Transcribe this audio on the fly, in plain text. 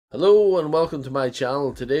Hello and welcome to my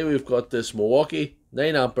channel. Today we've got this Milwaukee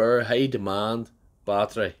 9 ampere high demand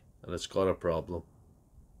battery and it's got a problem.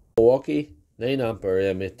 Milwaukee 9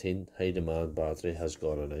 ampere M18 high demand battery has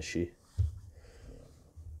got an issue.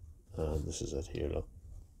 And this is it here, look.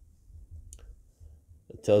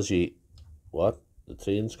 It tells you what? The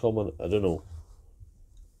train's coming? I don't know.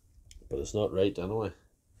 But it's not right anyway.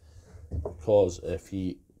 Because if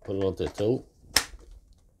you put it onto a tilt,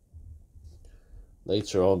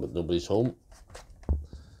 lights are on but nobody's home.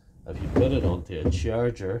 If you put it onto a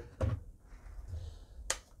charger,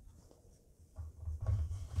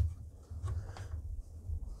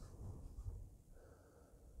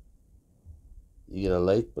 you get a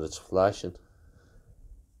light but it's flashing.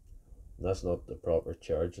 And that's not the proper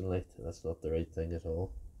charging light. That's not the right thing at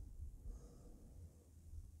all.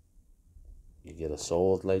 You get a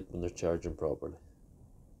solid light when they're charging properly.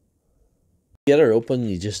 Get her open,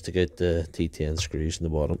 you just take out the T10 screws in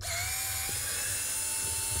the bottom.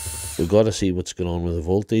 We've got to see what's going on with the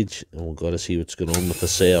voltage and we've got to see what's going on with the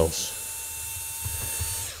cells.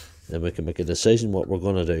 Then we can make a decision what we're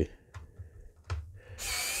going to do.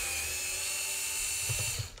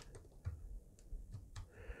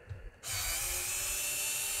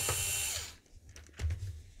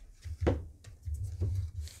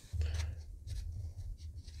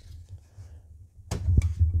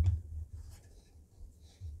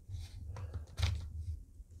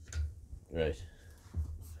 Right.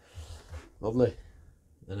 Lovely.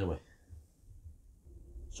 Anyway.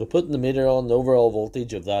 So putting the meter on, the overall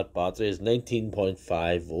voltage of that battery is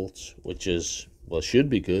 19.5 volts, which is, well, should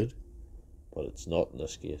be good, but it's not in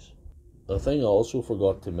this case. The thing I also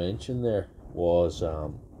forgot to mention there was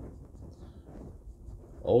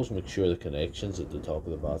always make sure the connections at the top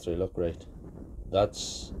of the battery look right.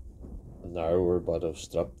 That's a narrower bit of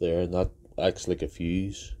strap there, and that acts like a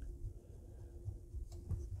fuse.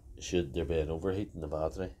 Should there be an overheat in the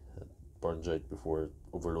battery, it burns out before it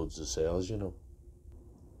overloads the cells, you know.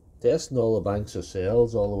 Testing all the banks of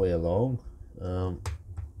cells all the way along. I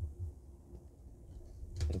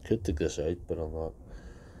could take this out, but I'm not.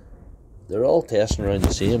 They're all testing around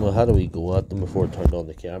the same. I had a wee go at them before I turned on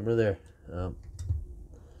the camera there.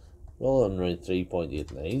 All on around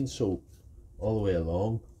 3.89, so all the way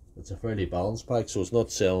along. It's a fairly balanced pack, so it's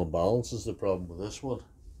not cell imbalance is the problem with this one.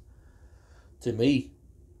 To me,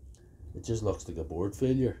 it just looks like a board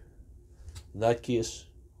failure. In that case,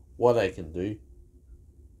 what I can do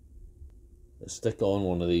is stick on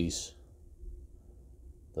one of these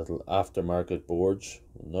little aftermarket boards.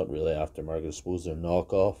 Not really aftermarket, I suppose they're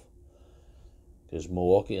knockoff, because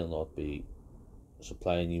Milwaukee will not be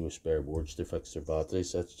supplying you with spare boards to fix their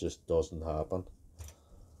batteries. That just doesn't happen.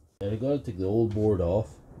 Now you gotta take the old board off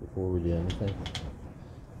before we do anything.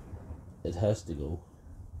 It has to go.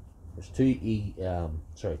 There's two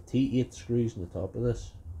T8 screws in the top of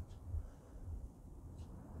this.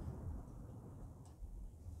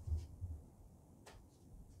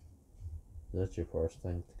 That's your first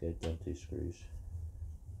thing, to get them two screws.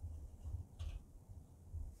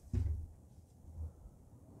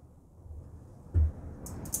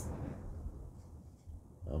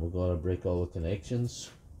 And we've got to break all the connections.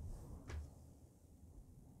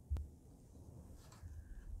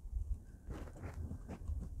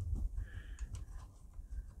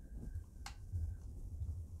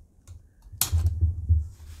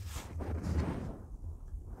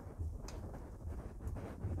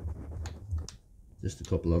 Just a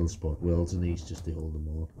couple little spot welds in these just to hold them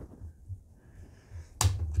on.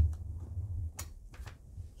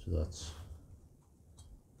 So that's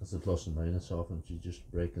the plus and minus of it. You're just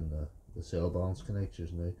breaking the cell balance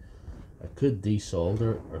connectors now. I could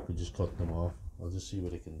desolder or I could just cut them off. I'll just see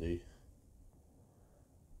what I can do.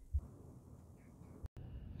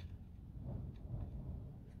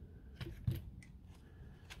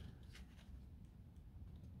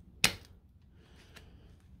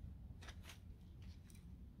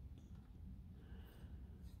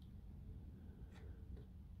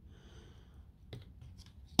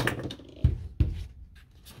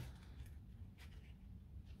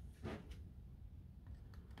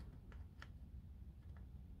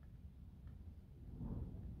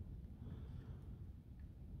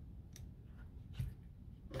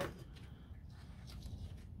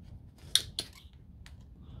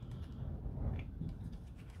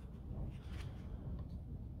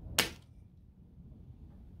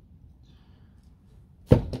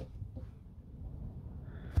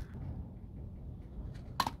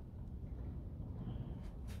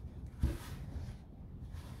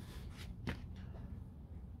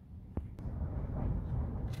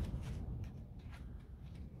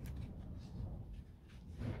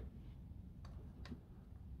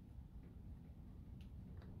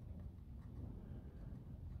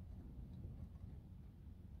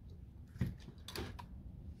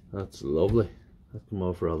 That's lovely. That came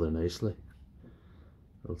off rather nicely.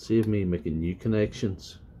 It'll save me making new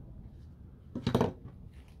connections.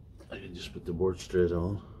 I can just put the board straight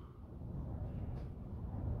on.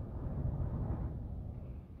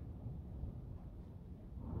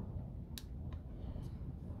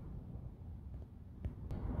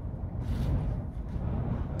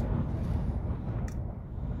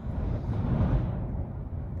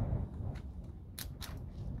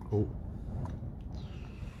 Oh.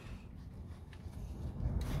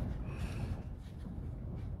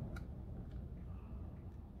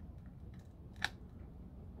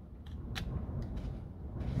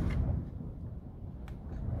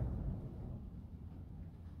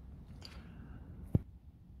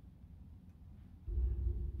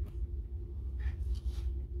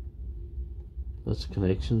 That's the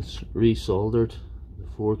connections re-soldered, the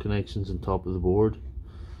 4 connections on top of the board.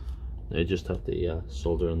 I just have to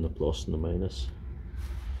solder in the plus and the minus.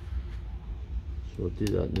 So I'll do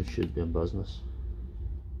that and it should be in business.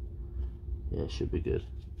 Yeah, it should be good.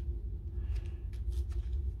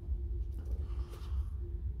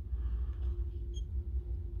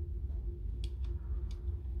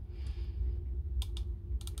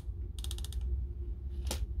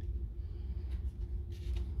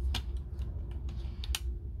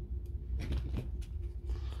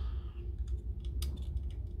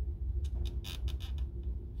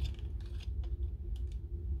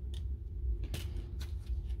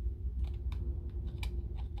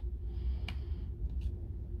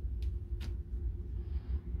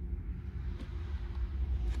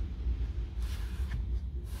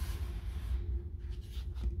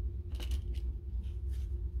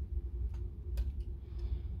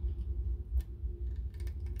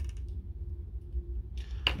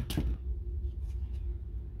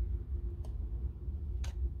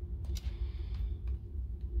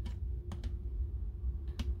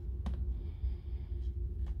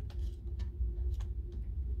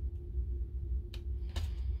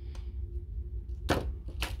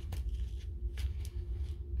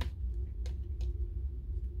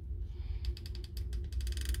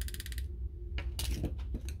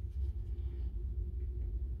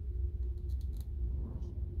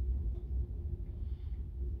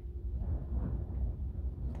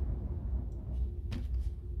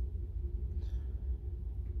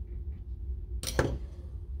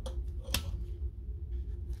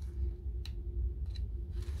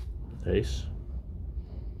 Nice.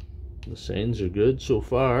 The signs are good so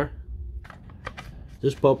far.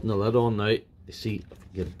 Just popping the lid on now to see if I can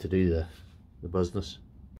get it to do the business.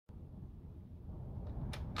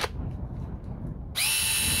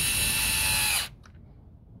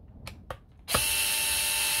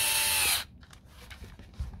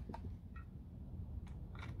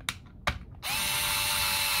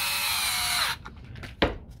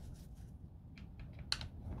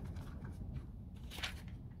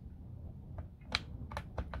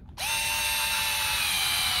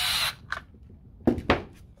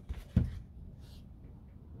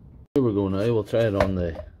 Here we go now. We'll try it on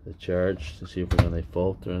the charge to see if there's any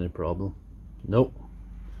fault or any problem. Nope.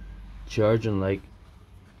 Charging like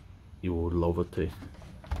you would love it to.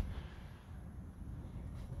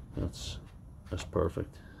 That's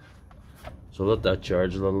perfect. So let that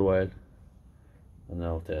charge a little while and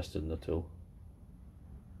I'll test it in the tool.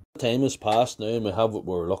 Time has passed now and we have what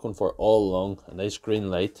we're looking for all along. A nice green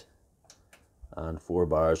light and 4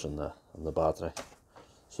 bars on the battery.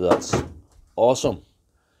 So that's awesome.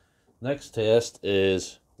 Next test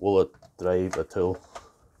is, will it drive a tool?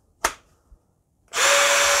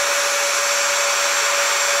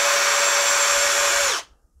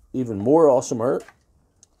 Even more awesomer.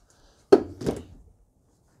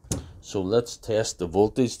 So let's test the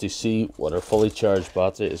voltage to see what our fully charged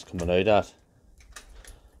battery is coming out at.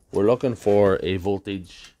 We're looking for a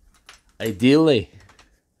voltage ideally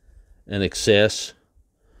in excess,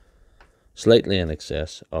 slightly in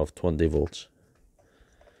excess of 20 volts.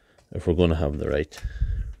 If we're going to have the right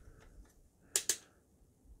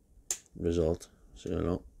result. So you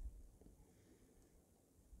know,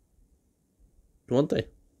 20.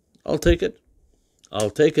 I'll take it. I'll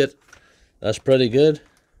take it. That's pretty good.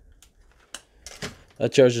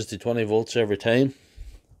 That charges to 20 volts every time.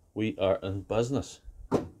 We are in business.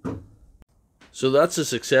 So that's a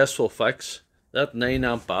successful fix. That 9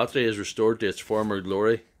 amp battery is restored to its former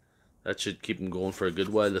glory. That should keep them going for a good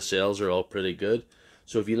while. The cells are all pretty good.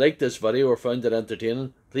 So if you liked this video or found it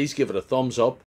entertaining, please give it a thumbs up.